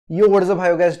Yo, what is up? How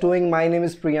you guys doing? My name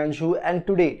is Priyanshu and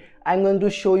today I'm going to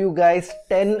show you guys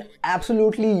 10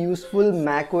 absolutely useful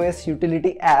macOS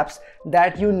utility apps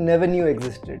that you never knew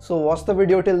existed. So watch the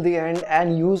video till the end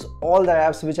and use all the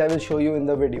apps which I will show you in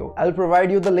the video. I'll provide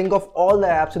you the link of all the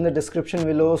apps in the description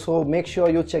below, so make sure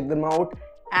you check them out.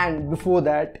 And before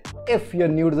that, if you're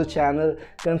new to the channel,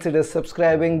 consider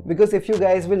subscribing, because if you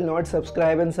guys will not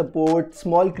subscribe and support,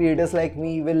 small creators like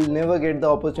me will never get the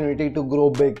opportunity to grow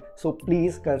big. So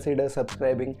please consider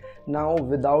subscribing. Now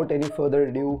without any further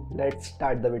ado, let's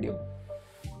start the video.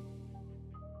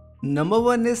 Number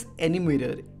 1 is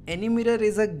AnyMirror. AnyMirror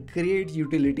is a great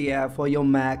utility app for your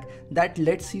Mac that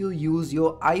lets you use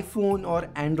your iPhone or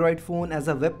Android phone as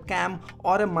a webcam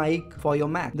or a mic for your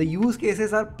Mac. The use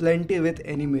cases are plenty with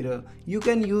AnyMirror. You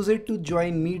can use it to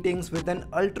join meetings with an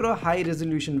ultra high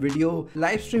resolution video,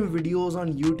 live stream videos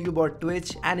on YouTube or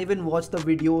Twitch, and even watch the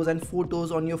videos and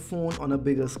photos on your phone on a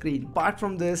bigger screen. Apart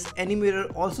from this,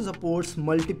 AnyMirror also supports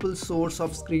multiple sources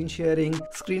of screen sharing,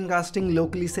 screencasting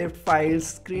locally saved files,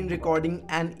 screen recording,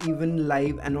 and even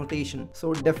live annotation.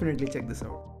 So definitely check this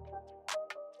out.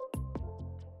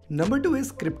 Number 2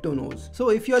 is CryptoNose. So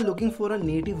if you are looking for a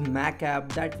native Mac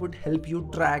app that would help you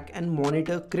track and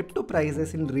monitor crypto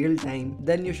prices in real time,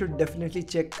 then you should definitely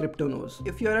check CryptoNose.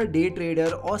 If you are a day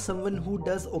trader or someone who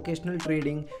does occasional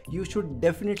trading, you should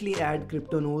definitely add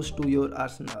CryptoNose to your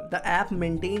arsenal. The app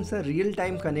maintains a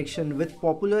real-time connection with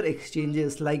popular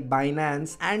exchanges like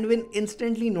Binance and will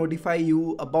instantly notify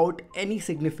you about any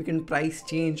significant price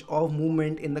change or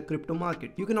movement in the crypto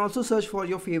market. You can also search for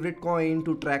your favorite coin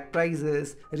to track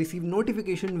prices, receive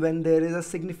notification when there is a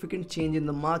significant change in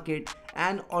the market,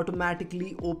 and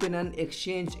automatically open an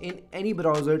exchange in any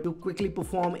browser to quickly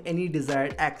perform any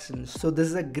desired actions. So this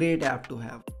is a great app to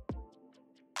have.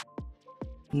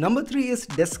 Number 3 is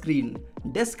DeskScreen.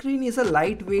 DeskScreen is a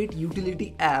lightweight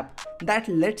utility app that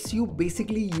lets you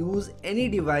basically use any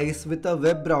device with a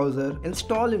web browser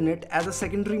installed in it as a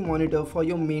secondary monitor for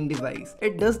your main device.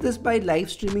 It does this by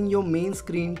live streaming your main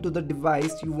screen to the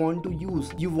device you want to use.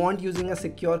 You want using a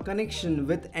secure connection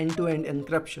with end-to-end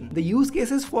encryption. The use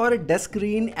cases for a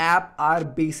DeskScreen app are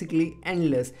basically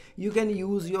endless. You can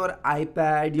use your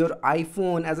iPad, your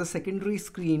iPhone as a secondary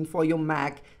screen for your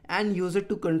Mac and use it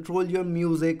to control your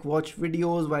music, watch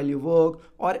videos while you work,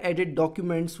 or edit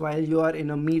documents while you are in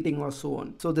a meeting or so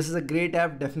on. So this is a great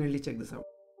app, definitely check this out.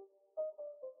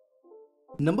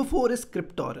 Number 4 is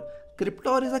Cryptor.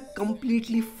 Cryptor is a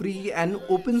completely free and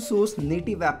open source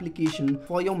native application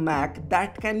for your Mac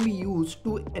that can be used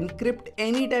to encrypt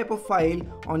any type of file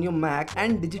on your Mac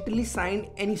and digitally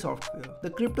sign any software. The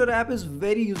Cryptor app is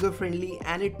very user friendly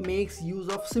and it makes use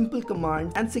of simple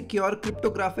commands and secure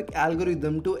cryptographic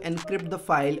algorithm to encrypt the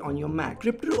file on your Mac.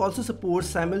 Cryptor also supports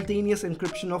simultaneous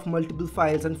encryption of multiple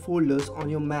files and folders on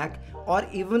your Mac or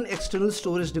even external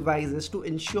storage devices to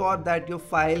ensure that your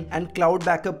file and cloud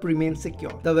backup remain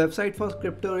secure. The website for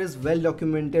Cryptor is well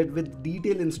documented with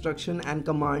detailed instruction and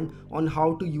command on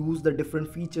how to use the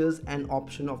different features and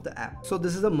options of the app. So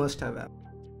this is a must-have app.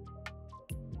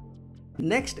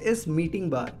 Next is Meeting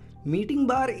Bar. Meeting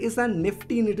Bar is a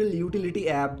nifty little utility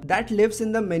app that lives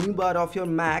in the menu bar of your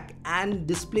Mac and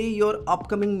display your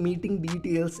upcoming meeting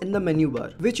details in the menu bar,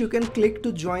 which you can click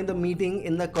to join the meeting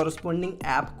in the corresponding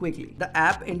app quickly. The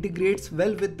app integrates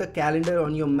well with the calendar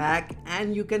on your Mac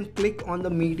and you can click on the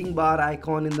meeting bar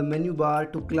icon in the menu bar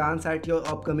to glance at your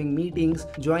upcoming meetings,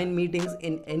 join meetings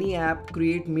in any app,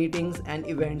 create meetings and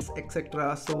events,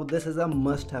 etc. So this is a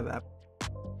must-have app.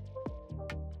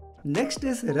 Next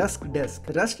is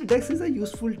RustDesk. RustDesk is a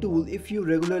useful tool if you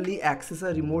regularly access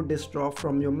a remote desktop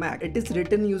from your Mac. It is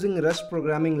written using Rust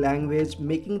programming language,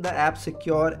 making the app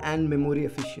secure and memory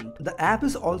efficient. The app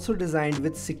is also designed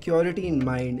with security in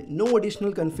mind. No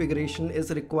additional configuration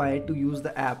is required to use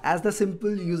the app, as the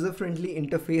simple user-friendly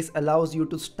interface allows you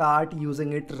to start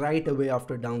using it right away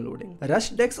after downloading.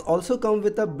 RustDesk also comes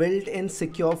with a built-in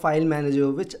secure file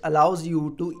manager which allows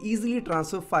you to easily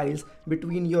transfer files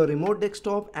between your remote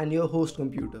desktop and your host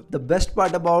computer. The best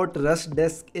part about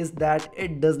RustDesk is that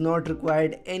it does not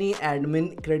require any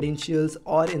admin credentials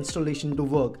or installation to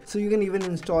work, so you can even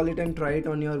install it and try it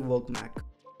on your work Mac.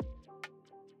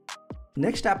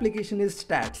 Next application is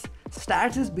Stats.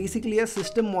 Stats is basically a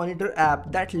system monitor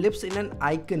app that lives in an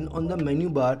icon on the menu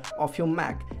bar of your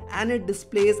Mac, and it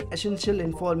displays essential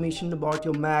information about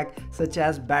your Mac such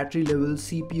as battery level,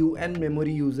 CPU and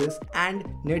memory uses, and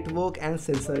network and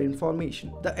sensor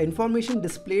information. The information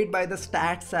displayed by the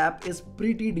Stats app is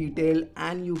pretty detailed,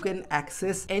 and you can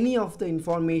access any of the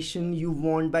information you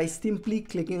want by simply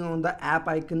clicking on the app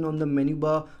icon on the menu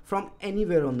bar from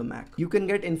anywhere on the Mac. You can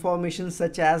get information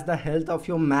such as the health of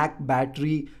your Mac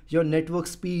battery, your network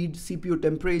speed, CPU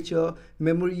temperature,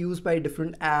 memory used by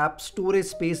different apps, storage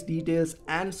space details,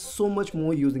 and so much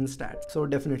more using stats. So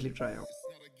definitely try out.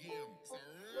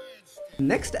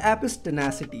 Next app is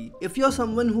Tenacity. If you're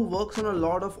someone who works on a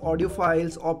lot of audio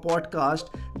files or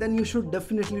podcast, then you should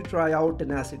definitely try out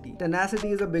Tenacity.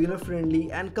 Tenacity is a beginner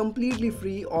friendly and completely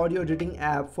free audio editing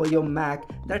app for your Mac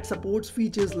that supports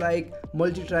features like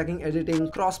multi-tracking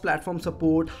editing, cross-platform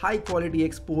support, high quality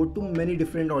export to many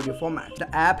different audio formats.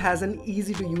 The app has an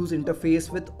easy to use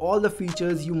interface with all the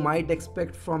features you might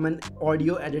expect from an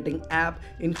audio editing app,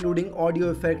 including audio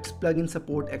effects, plugin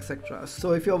support, etc.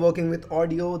 So if you're working with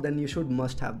audio, then you should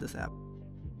must have this app.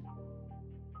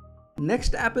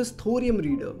 Next app is Thorium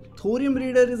Reader. Thorium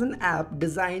Reader is an app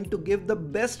designed to give the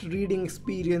best reading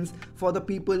experience for the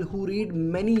people who read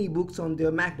many ebooks on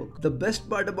their MacBook. The best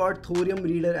part about Thorium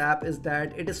Reader app is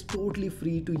that it is totally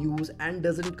free to use and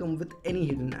doesn't come with any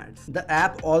hidden ads. The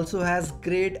app also has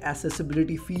great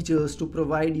accessibility features to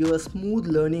provide you a smooth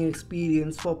learning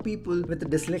experience for people with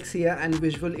dyslexia and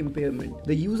visual impairment.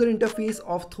 The user interface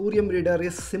of Thorium Reader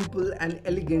is simple and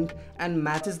elegant and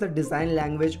matches the design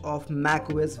language of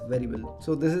macOS very well.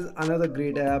 So this is another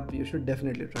great app, you should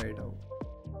definitely try it out.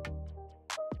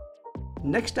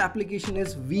 Next application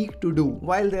is Week To Do.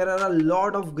 While there are a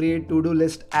lot of great to-do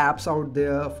list apps out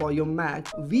there for your Mac,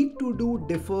 Week To Do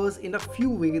differs in a few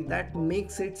ways that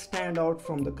makes it stand out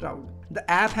from the crowd. The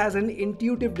app has an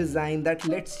intuitive design that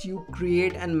lets you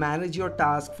create and manage your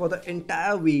task for the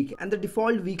entire week, and the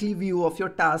default weekly view of your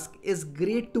task is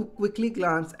great to quickly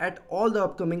glance at all the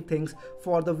upcoming things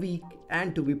for the week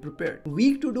and to be prepared.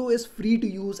 Week To Do is free to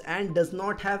use and does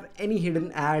not have any hidden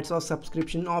ads or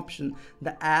subscription option.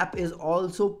 The app is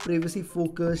also privacy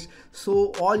focused, so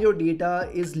all your data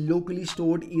is locally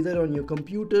stored either on your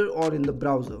computer or in the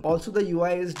browser. Also, the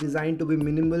UI is designed to be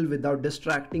minimal without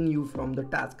distracting you from the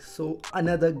task. So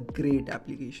another great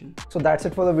application. So that's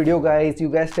it for the video, guys. You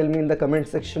guys tell me in the comment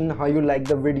section how you like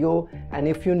the video, and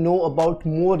if you know about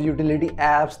more utility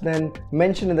apps, then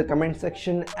mention in the comment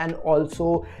section, and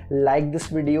also like this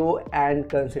video and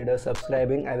consider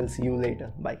subscribing. I will see you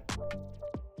later. Bye.